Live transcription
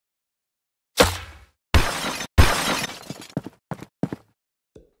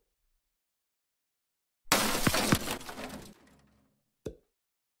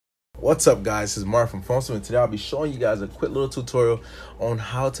What's up, guys? This is Mark from PhoneSmith. Today I'll be showing you guys a quick little tutorial on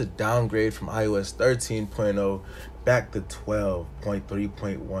how to downgrade from iOS 13.0 back to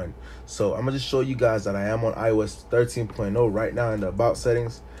 12.3.1. So I'm gonna just show you guys that I am on iOS 13.0 right now in the about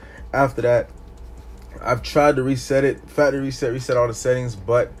settings. After that, I've tried to reset it, factory reset all the settings,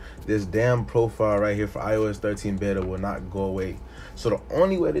 but this damn profile right here for iOS 13 beta will not go away. So the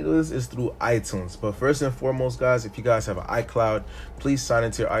only way to do this is through iTunes. But first and foremost, guys, if you guys have an iCloud, please sign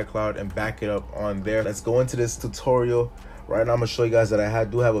into your iCloud and back it up on there. Let's go into this tutorial. Right now I'm gonna show you guys that I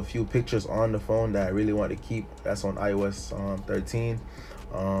do have a few pictures on the phone that I really want to keep. That's on iOS 13.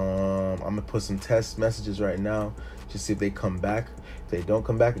 I'm gonna put some test messages right now just see if they come back. If they don't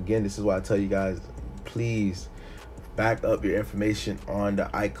come back, again, this is why I tell you guys, please back up your information on the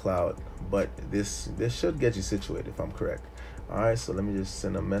iCloud. But this should get you situated if I'm correct. All right, so let me just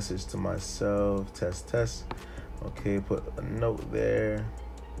send a message to myself. Test. Okay, put a note there.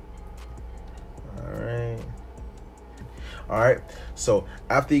 All right, so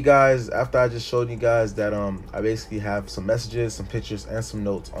after I just showed you guys that I basically have some messages, some pictures, and some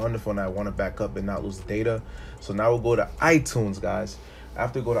notes on the phone I want to back up and not lose data. So now we'll go to iTunes, guys.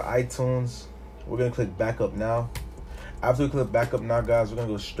 After we go to iTunes, we're gonna click backup now. After we click backup now, guys, we're gonna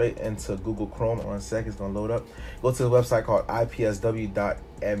go straight into Google Chrome. On a sec, it's gonna load up. Go to the website called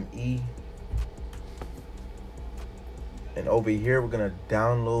ipsw.me, and over here we're gonna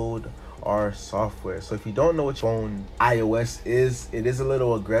download our software. So if you don't know which phone iOS is, it is a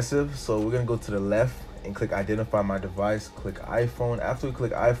little aggressive. So we're gonna go to the left and click identify my device. Click iPhone. After we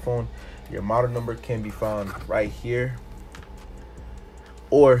click iPhone, your model number can be found right here.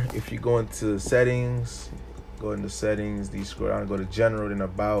 Or if you go into settings, go into settings, you scroll down and go to general, then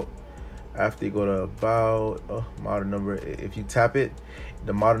about. After you go to about, model number, if you tap it,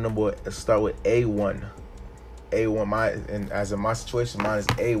 the model number will start with A1. And as in my situation, mine is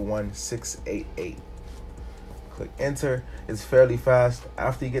A1688. Click enter. It's fairly fast.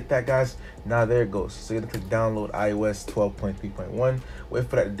 After you get that, guys, now there it goes. So you're gonna click download iOS 12.3.1. Wait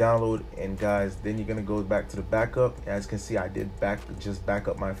for that to download, and guys, then you're gonna go back to the backup. As you can see, I did just back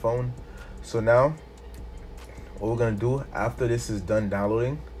up my phone. So now what we're gonna do after this is done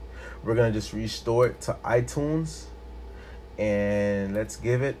downloading, we're gonna just restore it to iTunes, and let's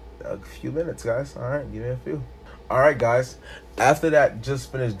give it a few minutes, guys. All right, give me a few. All right, guys, after that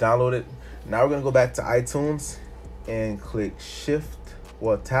just finished downloaded, now we're gonna go back to iTunes and click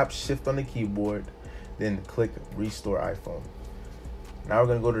tap shift on the keyboard, then click restore iPhone. Now we're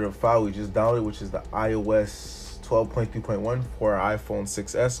gonna go to the file we just downloaded, which is the iOS 12.3.1 for our iPhone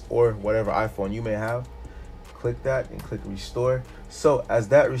 6s or whatever iPhone you may have. Click that and click restore. So as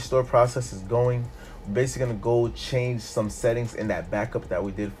that restore process is going, we're basically gonna go change some settings in that backup that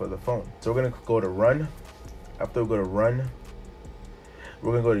we did for the phone. So we're gonna go to run. After we go to run,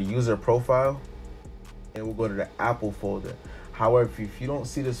 we're gonna go to user profile, and we'll go to the Apple folder. However, if you don't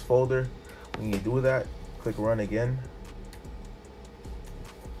see this folder, when you do that, click run again.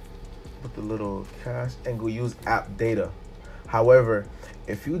 Put the little cache and go use app data. However,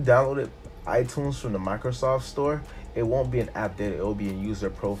 if you downloaded iTunes from the Microsoft store, it won't be an app data, it will be in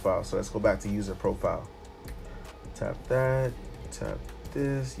user profile. So let's go back to user profile. Tap that, tap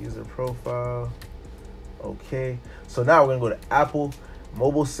this, user profile. Okay, so now we're gonna go to Apple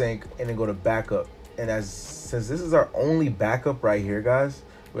Mobile Sync and then go to backup. And since this is our only backup right here, guys,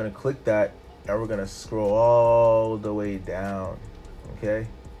 we're gonna click that and we're gonna scroll all the way down. Okay,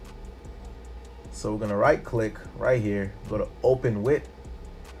 so we're gonna right click right here, go to open with,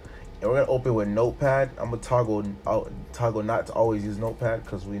 and we're gonna open with Notepad. I'm gonna toggle not to always use Notepad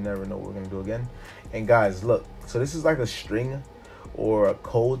because we never know what we're gonna do again. And guys, look, so this is like a string or a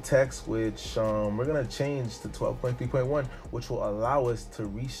code text, which we're gonna change to 12.3.1, which will allow us to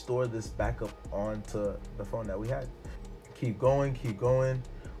restore this backup onto the phone that we had. Keep going.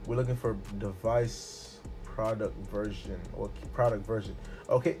 We're looking for device product version or product version.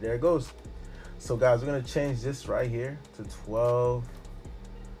 Okay, there it goes. So guys, we're gonna change this right here to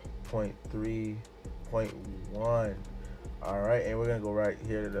 12.3.1. all right, and we're gonna go right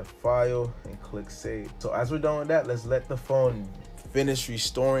here to the file and click save. So as we're done with that, let's let the phone finish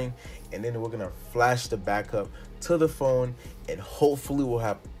restoring, and then we're gonna flash the backup to the phone, and hopefully we'll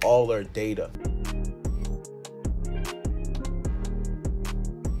have all our data.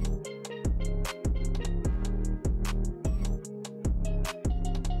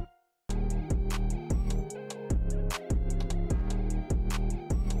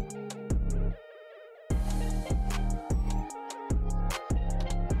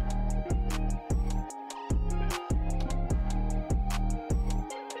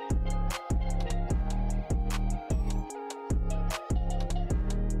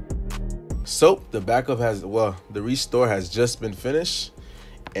 So the backup has, well, the restore has just been finished,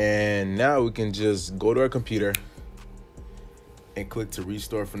 and now we can just go to our computer and click to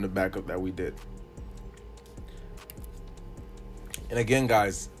restore from the backup that we did. And again,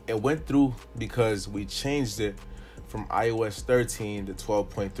 guys, it went through because we changed it from iOS 13 to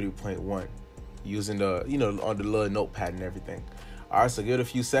 12.3.1 using the, on the little notepad and everything. All right, so give it a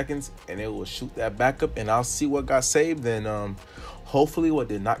few seconds and it will shoot that backup, and I'll see what got saved and hopefully what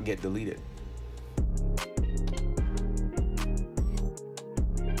did not get deleted.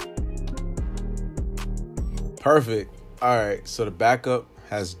 Perfect. All right, so the backup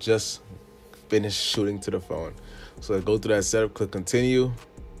has just finished shooting to the phone. So let's go through that setup, click continue.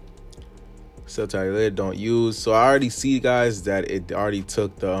 Subtitle don't use. So I already see, guys, that it already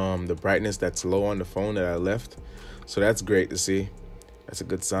took the brightness that's low on the phone that I left. So that's great to see. That's a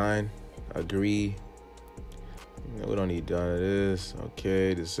good sign. Agree. We don't need none of this.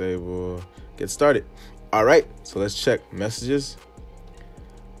 Okay, disable. Get started. All right, so let's check messages.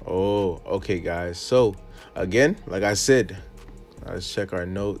 Oh, okay, guys. So again, like I said, let's check our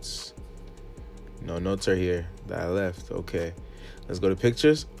notes. No notes are here that I left. Okay, let's go to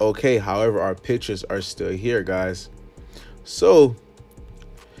pictures. Okay, however, our pictures are still here, guys. So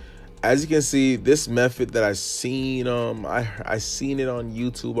as you can see, this method that I seen, I seen it on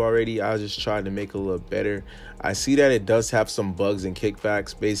YouTube already. I just tried to make it a little better. I see that it does have some bugs and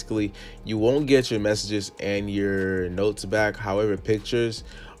kickbacks. Basically, you won't get your messages and your notes back. However, pictures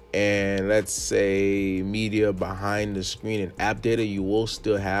and let's say media behind the screen and app data you will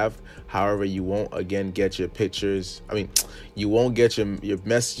still have. However, you won't again get your pictures. You won't get your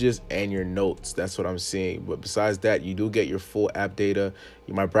messages and your notes. That's what I'm seeing. But besides that, you do get your full app data.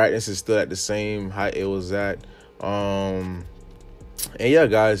 My brightness is still at the same height it was at. And yeah,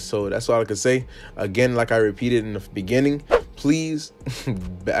 guys, so that's all I can say. Again, like I repeated in the beginning, please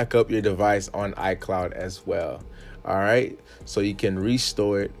back up your device on iCloud as well. All right, so you can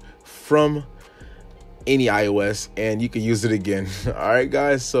restore it from any iOS and you can use it again. All right,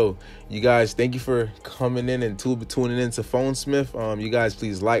 guys, so you guys, thank you for coming in and tuning in to PhoneSmith. You guys,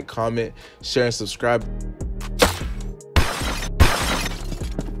 please like, comment, share, and subscribe.